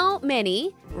 how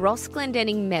many Ross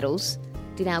Glendinning medals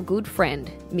did our good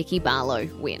friend Mickey Barlow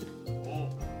win?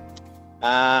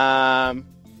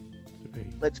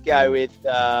 Let's go with 2.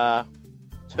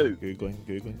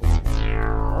 Googling.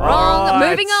 Wrong. Right.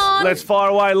 Moving on. Let's fire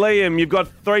away, Liam. You've got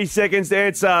 3 seconds to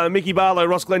answer. Mickey Barlow,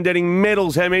 Ross Glendinning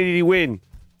medals. How many did he win?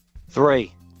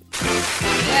 3.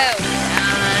 Well done.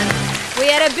 We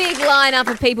had a big lineup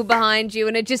of people behind you,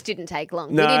 and it just didn't take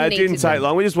long. No, it didn't take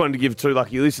long. We just wanted to give 2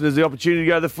 lucky listeners the opportunity to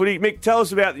go to the footy. Mick, tell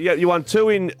us about you won 2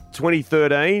 in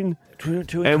 2013 and 1 in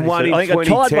 2010. I think I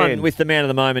tied one with the man of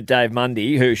the moment, Dave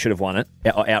Mundy, who should have won it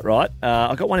outright.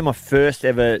 I got one in my first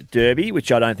ever derby,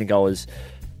 which I don't think I was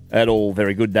at all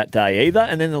very good that day either.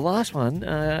 And then the last one,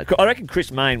 I reckon Chris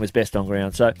Mayne was best on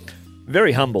ground. So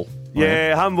very humble.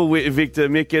 Yeah, humble with Victor,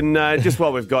 Mick. And just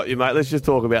while we've got you, mate, let's just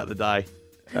talk about the day.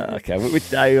 Okay, which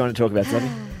day you want to talk about, Sonny?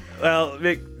 Well,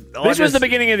 Mick... This was the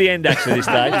beginning of the end, actually, this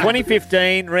day.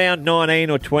 2015, round 19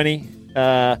 or 20,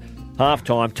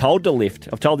 half-time, told to lift.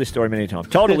 I've told this story many times.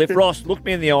 Told to lift. Ross looked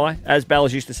me in the eye. As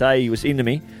Ballas used to say, he was into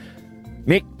me.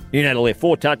 Mick, you know to lift.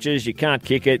 4 touches, you can't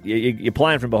kick it. You're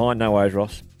playing from behind. No worries,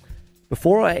 Ross.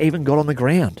 Before I even got on the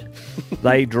ground,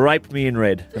 they draped me in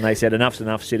red and they said, enough's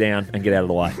enough, sit down and get out of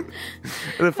the way.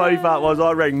 And the funny part was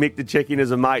I rang Mick to check in as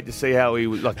a mate to see how he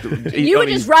was. You were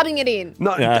just rubbing it in.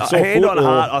 No, hand on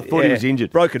heart, I thought he was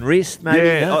injured. Broken wrist, maybe.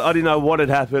 Yeah, no? I didn't know what had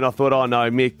happened. I thought, oh no,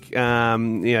 Mick,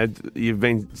 you've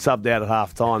been subbed out at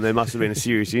half time. There must have been a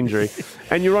serious injury.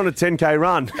 And you're on a 10K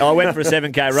run. I went for a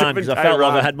 7K run because I felt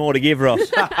like I had more to give, Ross.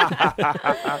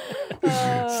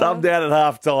 Subbed out at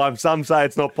half time. Some say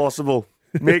it's not possible.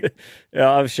 Mick. Yeah,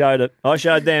 I've showed it. I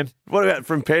showed them. What about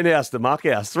from penthouse to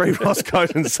muckhouse? 3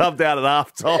 Roscoes and subbed out at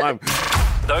half time.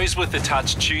 Those with the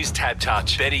touch, choose Tab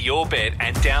Touch. Better your bet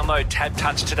and download Tab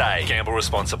Touch today. Gamble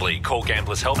responsibly. Call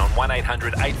Gamblers Help on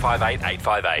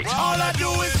 1-800-858-858. All I do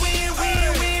is win,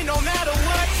 win, win. no matter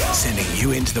what. Sending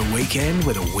you into the weekend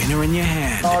with a winner in your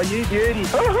hand. Oh, you beauty.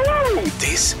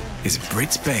 This is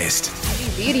Brit's Best.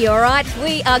 Beauty, all right.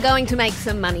 We are going to make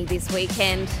some money this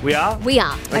weekend. We are? We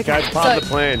are. Okay, it's part of the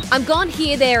plan. I'm gone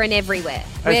here, there, and everywhere.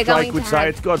 As Drake would say,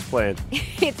 it's God's plan.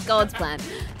 It's God's plan.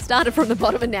 Started from the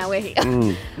bottom and now we're here.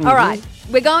 All right.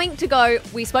 We're going to go.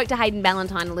 We spoke to Hayden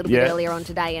Ballantyne a little bit earlier on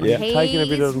today, and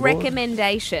his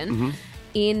recommendation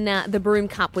in the Broome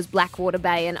Cup was Blackwater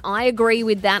Bay, and I agree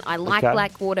with that. I like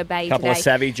Blackwater Bay Couple today. of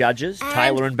savvy judges,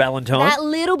 Taylor and Ballantyne. That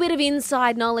little bit of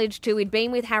inside knowledge too. We'd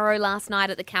been with Harrow last night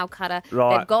at the Calcutta.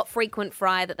 Right. They've got frequent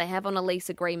fry that they have on a lease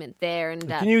agreement there. And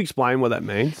Can you explain what that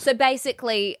means? So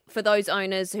basically, for those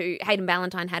owners who Hayden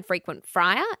Ballantyne had frequent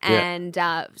fryer, and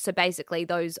so basically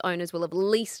those owners will have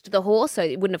leased the horse, so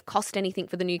it wouldn't have cost anything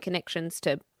for the new connections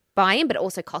to buy in, but it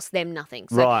also costs them nothing.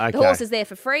 So the horse is there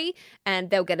for free, and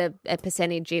they'll get a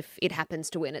percentage if it happens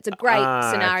to win. It's a great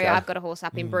scenario. I've got a horse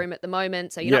up in Broome at the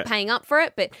moment, so you're not paying up for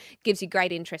it, but gives you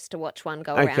great interest to watch one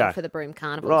go around for the Broome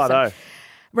Carnival. Righto.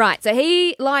 Right, so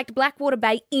he liked Blackwater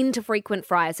Bay into frequent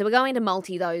fryer. So we're going to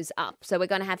multi those up. So we're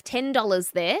going to have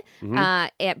 $10 there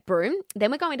at Broome.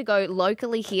 Then we're going to go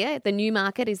locally here. The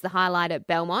Newmarket is the highlight at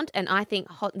Belmont. And I think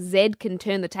Hot Zed can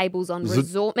turn the tables on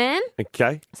Resort Man.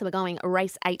 Okay. So we're going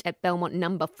race 8 at Belmont,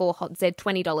 number 4, Hot Zed,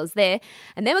 $20 there.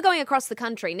 And then we're going across the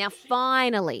country. Now,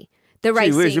 finally, the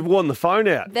racing. Gee whiz, you've worn the phone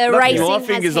out. The racing my has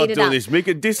fingers not heated doing up. this, Mick.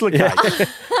 It dislocates.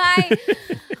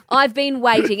 I've been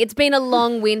waiting. It's been a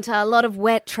long winter, a lot of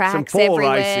wet tracks Some poor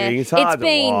everywhere. racing. It's hard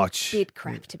to watch. It's been a bit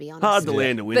crap, to be honest. Hard to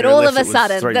land a winner. But all of unless a it was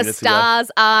sudden, 3 the minutes ago.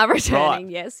 stars are returning. Right.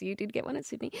 Yes, you did get one at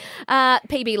Sydney.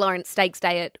 PB Lawrence Stakes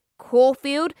Day at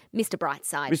Caulfield, Mr.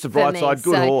 Brightside. Mr. for me. Brightside,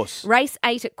 good So, horse. Race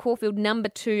 8 at Caulfield, number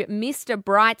 2, Mr.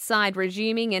 Brightside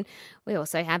resuming. And we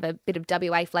also have a bit of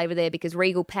WA flavour there because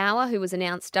Regal Power, who was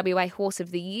announced WA Horse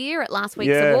of the Year at last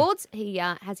week's awards, he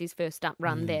has his first up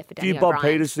run there for A few Danny Bob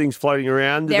O'Brien. Peters things floating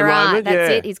around There at the are. moment.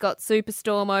 That's it. He's got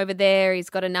Superstorm over there.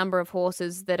 He's got a number of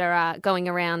horses that are going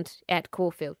around at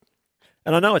Caulfield.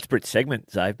 And I know it's Brit's segment,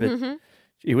 Zave, but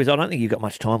I don't think you've got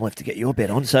much time left to get your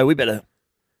bet on, so we better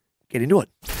get into it.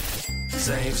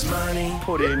 Saves money.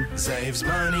 Put in. Saves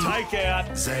money. Take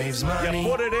out. Saves money. You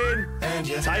put it in. And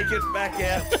you take it back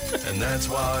out. And that's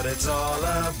what it's all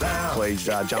about. Please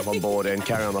jump on board and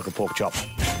carry on like a pork chop.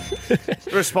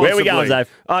 Responsibly. Where are we going,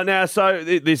 Dave? Now, so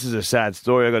this is a sad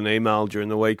story. I got an email during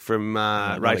the week from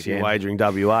Racing again. Wagering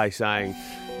WA saying,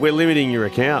 we're limiting your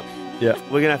account. Yeah.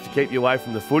 We're going to have to keep you away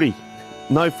from the footy.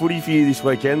 No footy for you this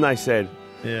weekend, they said.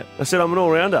 Yeah. I said, I'm an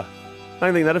all-rounder. I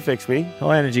don't think that affects me.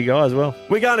 High energy guy as well.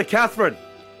 We're going to Catherine.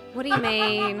 What do you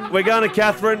mean? We're going to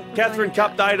Catherine. Catherine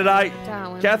Cup Day today.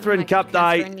 Darwin. Catherine Cup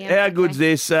Day. Catherine, yeah, How good's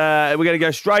this? We're going to go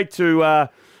straight to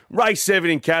race 7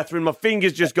 in Catherine. My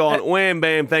finger's just gone wham,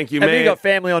 bam, thank you, man. Have you got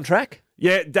family on track?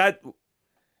 Yeah, Dad.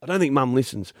 I don't think Mum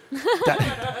listens.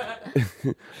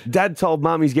 Dad told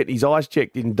Mum he's getting his eyes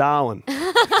checked in Darwin.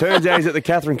 Turns out he's at the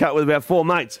Catherine Cup with about 4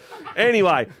 mates.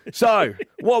 Anyway, so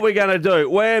what we're going to do,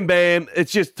 wham, bam,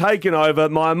 it's just taken over.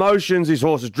 My emotions, this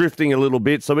horse is drifting a little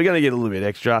bit, so we're going to get a little bit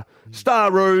extra.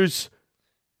 Star Ruse,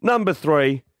 number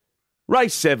 3,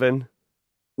 race 7,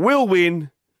 will win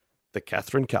the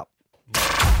Catherine Cup.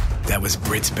 That was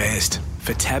Brit's Best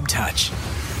for Tab Touch.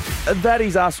 That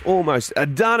is us almost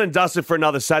done and dusted for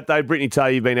another Saturday. Brittany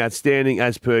Taylor, you've been outstanding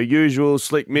as per usual.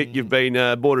 Slick Mick, you've been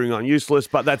bordering on useless,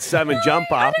 but that salmon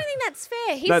jumper. I don't think that's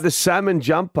fair. No, the salmon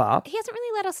jumper. He hasn't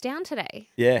really let us down today.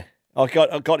 Yeah. I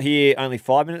got here only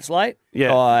 5 minutes late. Yeah.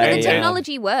 But the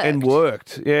technology worked. And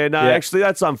worked. Yeah, no, actually,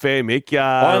 that's unfair, Mick.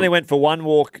 I only went for one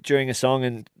walk during a song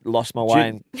and lost my way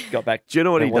and got back. Do you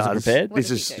know what he wasn't does? Prepared. This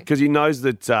is because he knows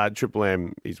that Triple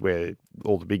M is where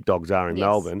all the big dogs are in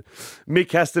Melbourne.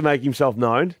 Mick has to make himself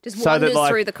known. Just wanders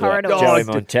through the corridors. Joey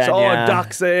Montagna.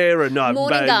 Duck's there and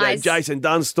Morning, guys. Jason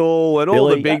Dunstall and all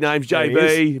Billy. the big names, There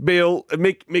he JB, Bill.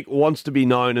 Mick wants to be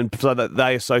known and so that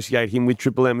they associate him with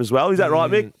Triple M as well. Is that right,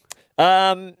 Mick?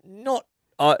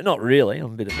 Not really.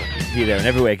 I'm a bit of a here, there, and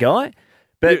everywhere guy.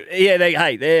 But yeah,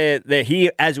 they're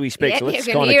here as we speak. Yeah, so let's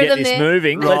you kind can of hear get them this there.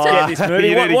 moving. Right. Let's get this moving.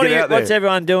 You need to get out there. What's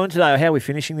everyone doing today? How are we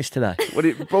finishing this today?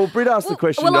 Well, Britt asked the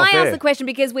question. Well, off I asked air. the question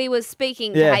because we were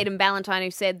speaking to Yeah. Hayden Ballantyne,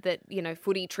 who said that,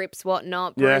 footy trips,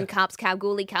 whatnot, Yeah. Broome Cups,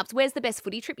 Kalgoorlie Cups. Where's the best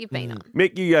footy trip you've been on?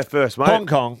 Mick, you go first, mate. Hong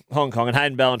Kong, and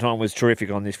Hayden Ballantyne was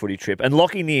terrific on this footy trip. And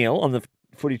Lockie Neal on the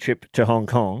footy trip to Hong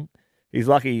Kong, he's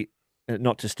lucky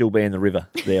not to still be in the river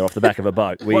there off the back of a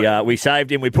boat. We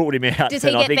saved him, we pulled him out. Does he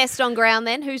and I get think, best on ground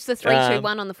then? Who's the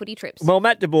 3-2-1 on the footy trips? Well,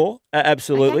 Matt DeBoer,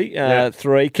 absolutely,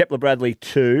 3, Kepler Bradley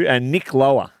 2, and Nick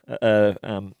Lower,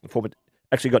 former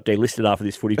actually got delisted after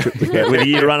this footy trip with a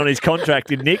year to run on his contract,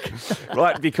 did Nick?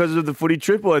 Right, because of the footy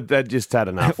trip, or that just had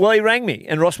enough? Well, he rang me,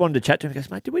 and Ross wanted to chat to him. He goes,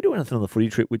 mate, did we do anything on the footy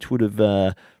trip which would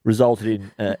have resulted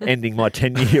in ending my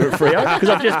tenure here at Freo? Because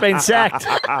I've just been sacked.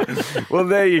 Well,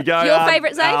 there you go. Your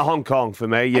favourite, Zay? Hong Kong for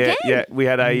me. Yeah, yeah. We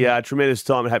had a tremendous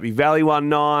time at Happy Valley one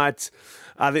night.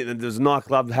 I think that there's a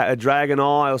nightclub, a Dragon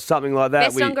Eye or something like that.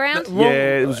 Best on ground?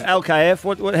 Yeah. It was LKF.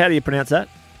 What? How do you pronounce that?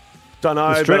 Don't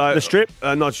know. The strip?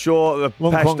 I'm not sure.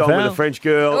 Long Passed Kong on foul. with a French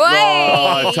girl. Way!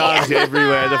 Oh, tongues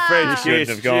everywhere. The French shouldn't kiss.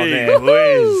 have gone Gee there.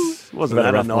 whiz. Wasn't What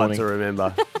a that a rough night morning. to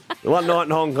remember? One night in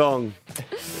Hong Kong.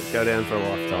 Go down for a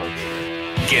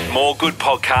lifetime. Get more good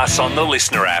podcasts on the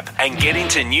Listener app and get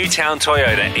into Newtown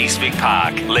Toyota East Vic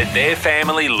Park. Let their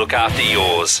family look after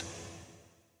yours.